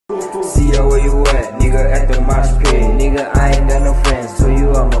Yo, where you at? Nigga at the mosh pit. Nigga, I ain't got no friends, so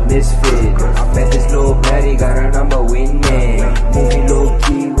you I'm a misfit. I met this little baddie, got her number winning. Moving low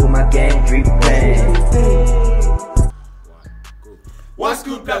key with my gang dripping. What's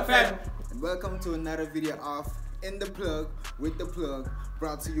good, Plug fam? And welcome to another video of In the Plug with the Plug,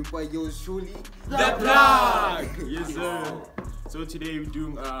 brought to you by yours truly, The Plug! Yes, sir. So today we're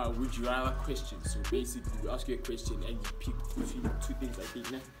doing would you rather questions. So basically we ask you a question and you pick between two things, I think.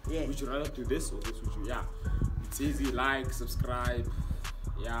 Nah? Yeah. Would you rather do this or this? Would you? Yeah. It's easy. Like, subscribe.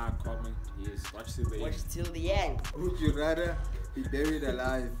 Yeah, comment. Yes. Watch till the end. Watch till the end. Would you rather be buried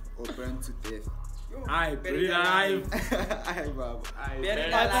alive or burned to death? Aye, buried alive. Aye, Baba. Aye, Buried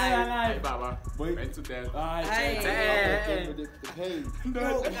alive. alive. Aye, Baba. Burned to death. Aye, Aye. Hey,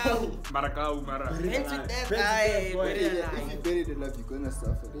 No, no. Maracau, Mara. Buried to death, if aye. Buried you alive. buried alive, you're gonna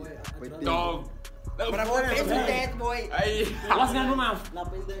suffer. But then- Dog. But I'm buried to death, boy. Aye. What's going on, man?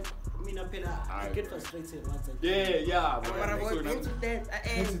 I get frustrated once I Yeah. But I'm buried to death,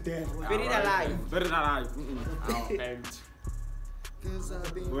 aye. to death. Buried alive. Buried alive. Oh, and 'Cause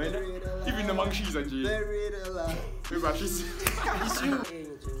I've been Bueno, buried alive. even the monkeys are G. Buried alive.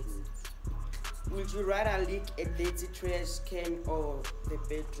 Would you rather lick a dirty trash can or the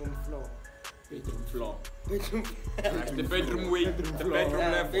bedroom floor? Bedroom floor. Bedroom The bedroom way. The bedroom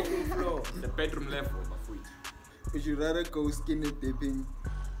level. bedroom floor. The bedroom level, my foot. Would you rather go skinny dipping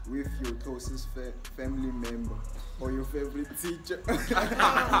with your closest family member or your favorite teacher?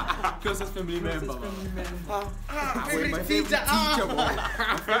 Closest family member. Favorite my teacher. favorite teacher, boy.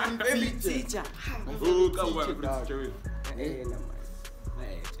 Favorite teacher. Oh, come on, Teacher, dog. teacher. Eh, no, no,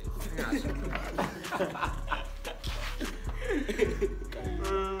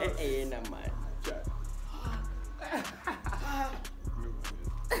 man.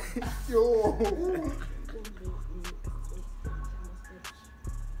 Yo.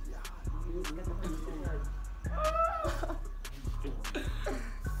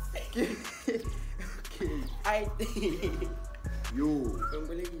 Okay. I Yo.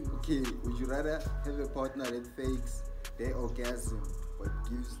 Okay, would you rather have a partner that fakes their orgasm but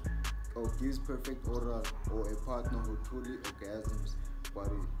gives perfect oral, or a partner who truly orgasms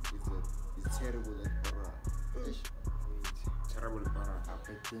but is terrible at oral? Terrible para.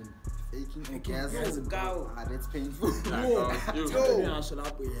 But then faking orgasm, go. that's painful. Yo. Yeah, shut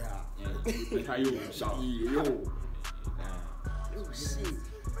up, yeah. Yo. Yo. Oh shit.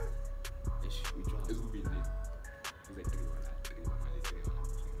 It's gonna be lit. It's like 3-1.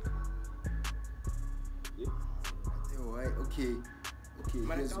 Yo, okay.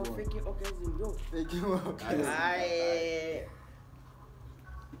 Man, Here's I'm one. faking orgasm, yo. Faking orgasm. Aye.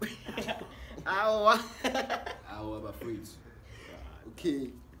 Ow. Our afraid. Okay,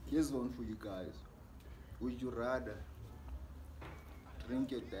 here's one for you guys. Would you rather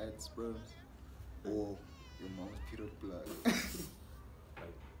drink your dad's sperms or your mom's period blood? Like,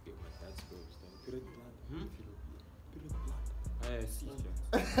 get my dad's girls. Period blood. Period blood. I see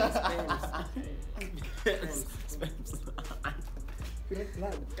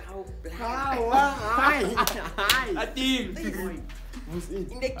I think.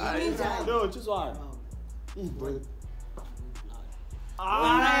 In the game, No, just one.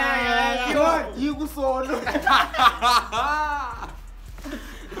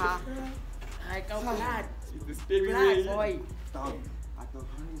 I go blood. It's the scary Blood, way. boy. Dog, I thought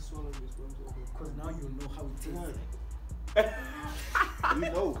honey swallowed your sperms. Because now you know how it tastes. You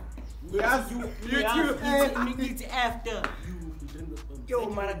know. Yes, you Immediately after. you drink the sperm. Yo, Then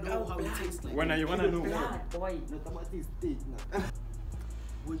you man, know go how it black. tastes like. When you wanna know more. Blood, boy.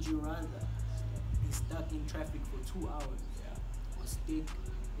 Would you rather be stuck in traffic for 2 hours or stick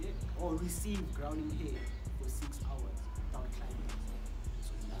or receive grounding here for 6 hours without climbing?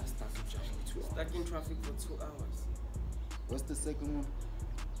 So that's stuck in traffic for 2 hours. Stuck in traffic for 2 hours. What's the second one?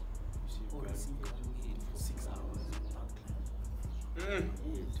 Or receive grounding here for 6 hours without climbing.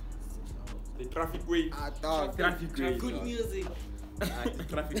 The traffic way. Dog. Traffic way. Good music. The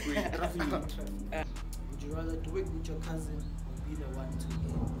traffic way. Would you rather do it with your cousin or be the one to end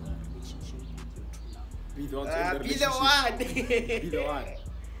the relationship with your true love? Be the one to end the Be the relationship. one. Be the one.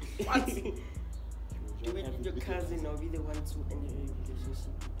 What? Do it with your cousin or be the one to end the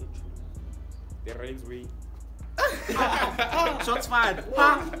relationship with your true love. The rain's way. Shots fired.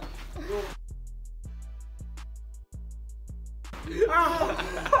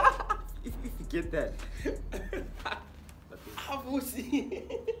 If you get that. Abusi.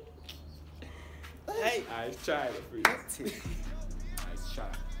 Hey. Nice try, my friend. Nice try.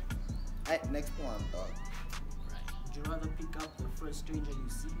 Alright, next one, dog. Would you rather pick up the first stranger you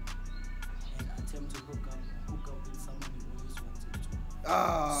see and attempt to hook up with someone you always wanted to?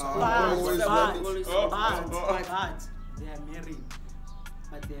 Always but wanted- they are married.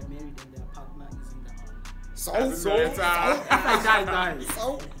 But they are married and their partner is in the army. Doesn't matter.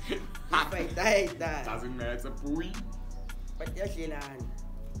 So, If I die. Doesn't matter, boy. But yadlelana.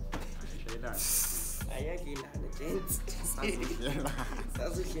 Ayadlelana, gents.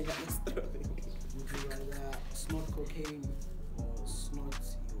 Sazudlelana strong. Would you rather snort cocaine or snort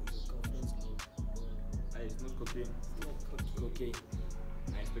your girlfriend's milk? Hey, it's not cocaine. Not cocaine. Cocaine.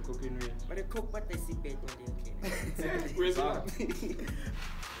 Nice, the cocaine way. But the coke, but they see bed when they're Where's that?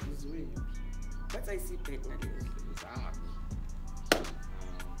 This way. But I see bed when they're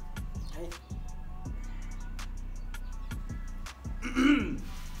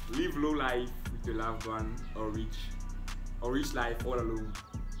Live low life with your loved one or rich life all alone.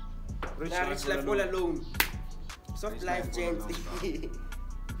 Rich life all alone. Soft Rich life, life all gents. alone,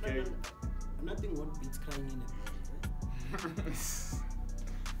 Okay. Nothing what beats crying in a bed.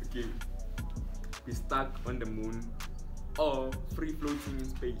 Okay. Be stuck on the moon or free floating in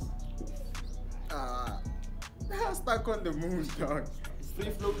space. stuck on the moon, dog. Free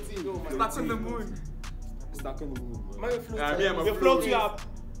floating. Stuck on the moon. Stuck on the moon, bro. My float. Me, I'm a They float you up.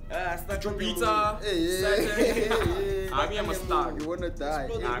 Stuck on the moon. Jupiter. Hey. Me, I'm a stuck. You wanna die?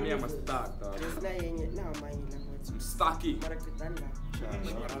 Me, I'm a stuck, dog. Just now, now, my I'm stucky.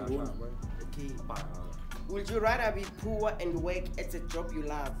 Okay. Would you rather be poor and work at a job you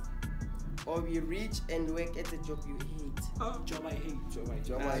love, or be rich and work at a job you hate? Job I hate. Job I hate.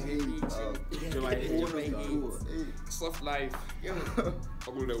 Job I hate. Job I hate. Soft life. Yo.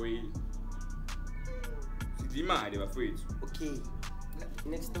 All the way. Sidima, they were afraid. Okay.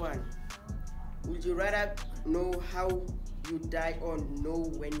 Next one. Would you rather know how you die or know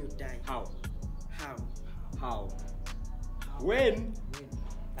when you die? How? How? When? When?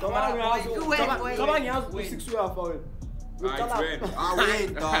 Cabang yazi u6 uyafa wena. When? Wait,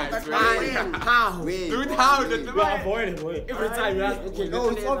 dog. It's When? How? Wait. Dude, how? That's You the are avoiding it. Every time you ask, okay, No,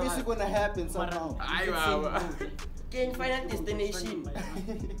 it's obviously gonna happen somehow. Can final destination?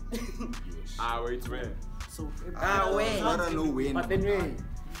 Wait, when? So When? I don't know when. but then when?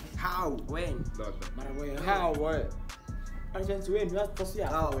 How? When? How? What? I just when you ask to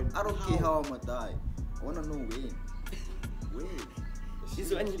How? I don't care how I'ma die. I wanna know when. When?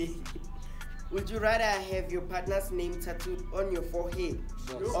 This one day. Would you rather have your partner's name tattooed on your forehead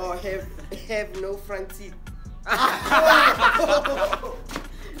or have no front teeth?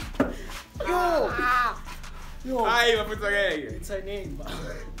 Yo! Ay, ma put again. it's a name. No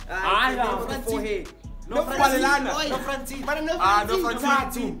no front forehead. No front teeth. front No front teeth. But no No front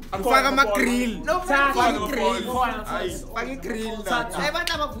front teeth. teeth. Faka ma-grill. No front Faka teeth. ma-grill. Faka grill na. Ay, ba't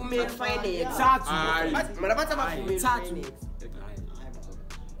mavumeli finance? Ay. Mara ba't mavumeli Tattoo. finance?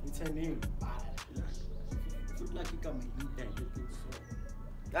 It's a name. Like you come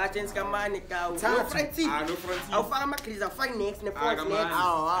Gents kamani ka. No Tattoo. front teeth. No front teeth. Awufaka ama-crease, awufaki next, ne-false come next.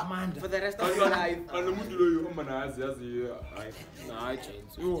 on. For the rest of your life. Anomuntu loyo uma nazi yazi. Nah,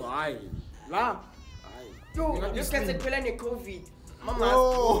 chance. You high. La. Yo, you can say kuphela ne-COVID. Mama,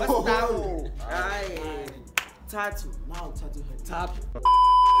 No. what's down? Aye. Tattoo. now tattoo her.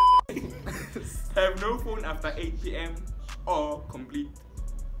 Have no phone after 8 p.m. or complete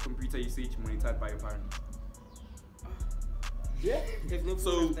computer usage monitored by your parents. Have no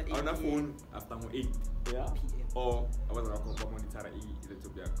So, phone after on a 8 phone after 8 Yeah. or I was going to monitor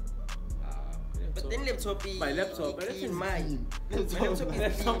laptop. But then laptop is My laptop, my in laptop mine. My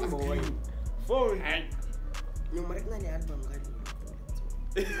laptop is clean. Phone. No, maar ik na die album ga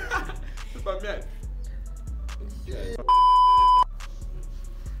But man,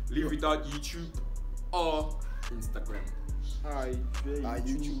 live without YouTube or Instagram. YouTube. dog.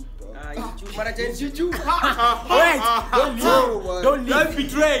 YouTube. Maar dat YouTube. Wait. Don't leave. what? Don't leave. Don't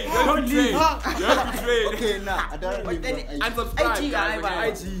betray. Don't betray. Don't betray. Okay, nah. I don't But live then without IG. Unsubscribe. IG, guys, I-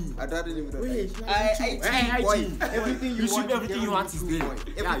 again. I don't live without IG. Hey, Boy, IG. everything you YouTube, want, everything you want is there.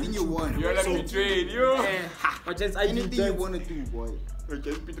 Everything you want. You're not betrayed, yo. But just IG. Anything you wanna do, boy. You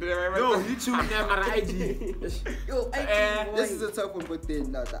just betray my No, man. YouTube never IG. Yo, IG This is boy. the type of birthday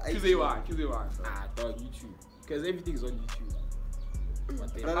now. The IG. Choose one. Choose one. Dog, YouTube. Because everything's on YouTube.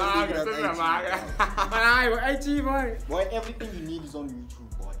 But then, I don't live without IG. IG, boy. Boy, everything you need is on YouTube,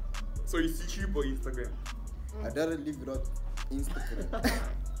 boy. So it's YouTube or Instagram? I don't live without Instagram.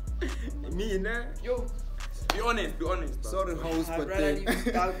 Me in there. Yo, Be honest. Be honest. Sorry, house, I'd but rather then. live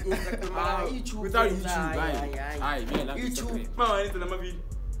without Instagram. Maar YouTube. Without friends, YouTube, aye, aye. aye, aye. Aye, man, like YouTube. Instagram. Man, I need to know my video.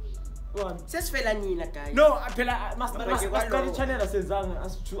 Sesifela nina guys. No, phela Ngaphandle masiqale kwalokho. channel asenzanga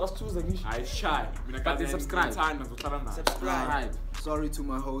asithuza ngisho. I shy. But they subscribe. Subscribe. Sorry to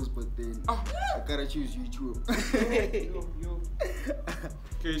my host, but then I gotta choose YouTube.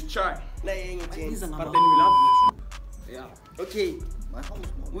 Okay, it's shy. Na yenye James. But then we love you. Yeah. Okay. My host,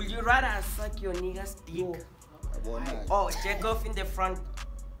 man. Would you rather suck your nigga's dick or jack off in the front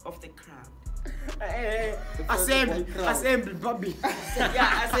of the crowd? Assembly, Bobby.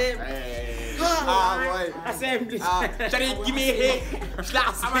 Yeah, I say. Boy. Assembly. Shari, give me a hit.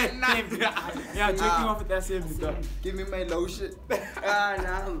 Slaps. Yeah, taking off at the assembly. Though. Give me my lotion. Nah.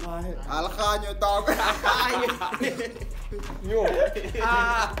 I'll hand you dog. Yo.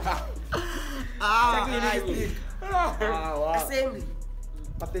 Assembly.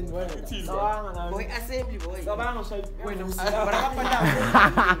 But then when? Boy, assembly, boy.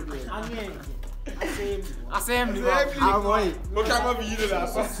 Assembly. Boy. Look at my video.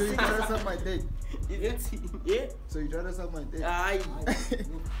 So you trying to suck my dick? Yeah. So you trying to suck my dick? Ay.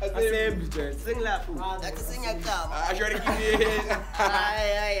 Assembly, Jay. Sing la. That's sing a gum. I should give me a hit.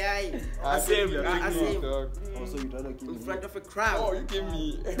 Ay. Assembly. Assembly. Also, you trying to give In me. front of a crowd. Oh, you give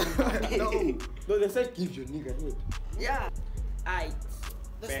me. No, they said give your nigga head. Yeah. Aye.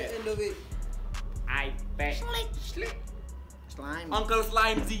 That's the end of it. I bet. Slime. Uncle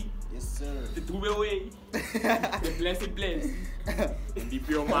Slime Z. Yes, sir. The two way. The blessed bless. Deep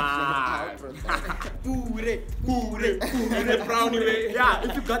your mind. Pure brownie way. Yeah,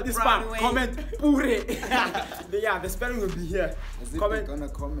 if you got this Brownie part, way. comment pure. Yeah, the spelling will be here. As if Comment. they're gonna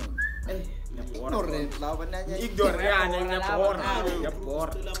comment. Ignorant. Ignorant, lava nanya. Ignorant. Yeah,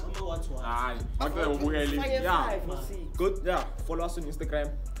 Aye. After the way. Yeah. Good. Yeah. Follow us on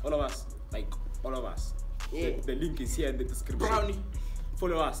Instagram. All of us. Like all of us. Yeah. The link is here in the description. Brownie.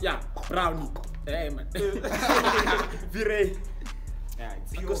 Follow us. Yeah. Brownie. Hey man. Vire. Yeah.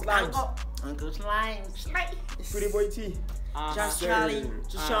 It's Uncle Slimes. Uncle Slime. Pretty boy T. Just Charlie.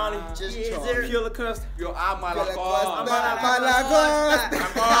 Just Charlie. Just Yes, Charlie. sir. Feel the curse. Yo, I'm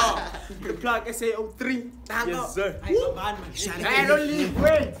The plug SAO3. Tango. Yes sir. Shut Hey, don't leave.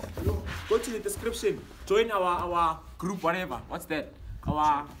 Wait. Go to the description. Join our group, whatever. What's that?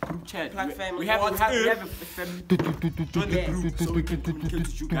 Our group chat. Plug family. We have a family. Join the group so we can communicate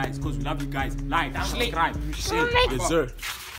with you guys because we love you guys. Like, subscribe, share. Yes sir.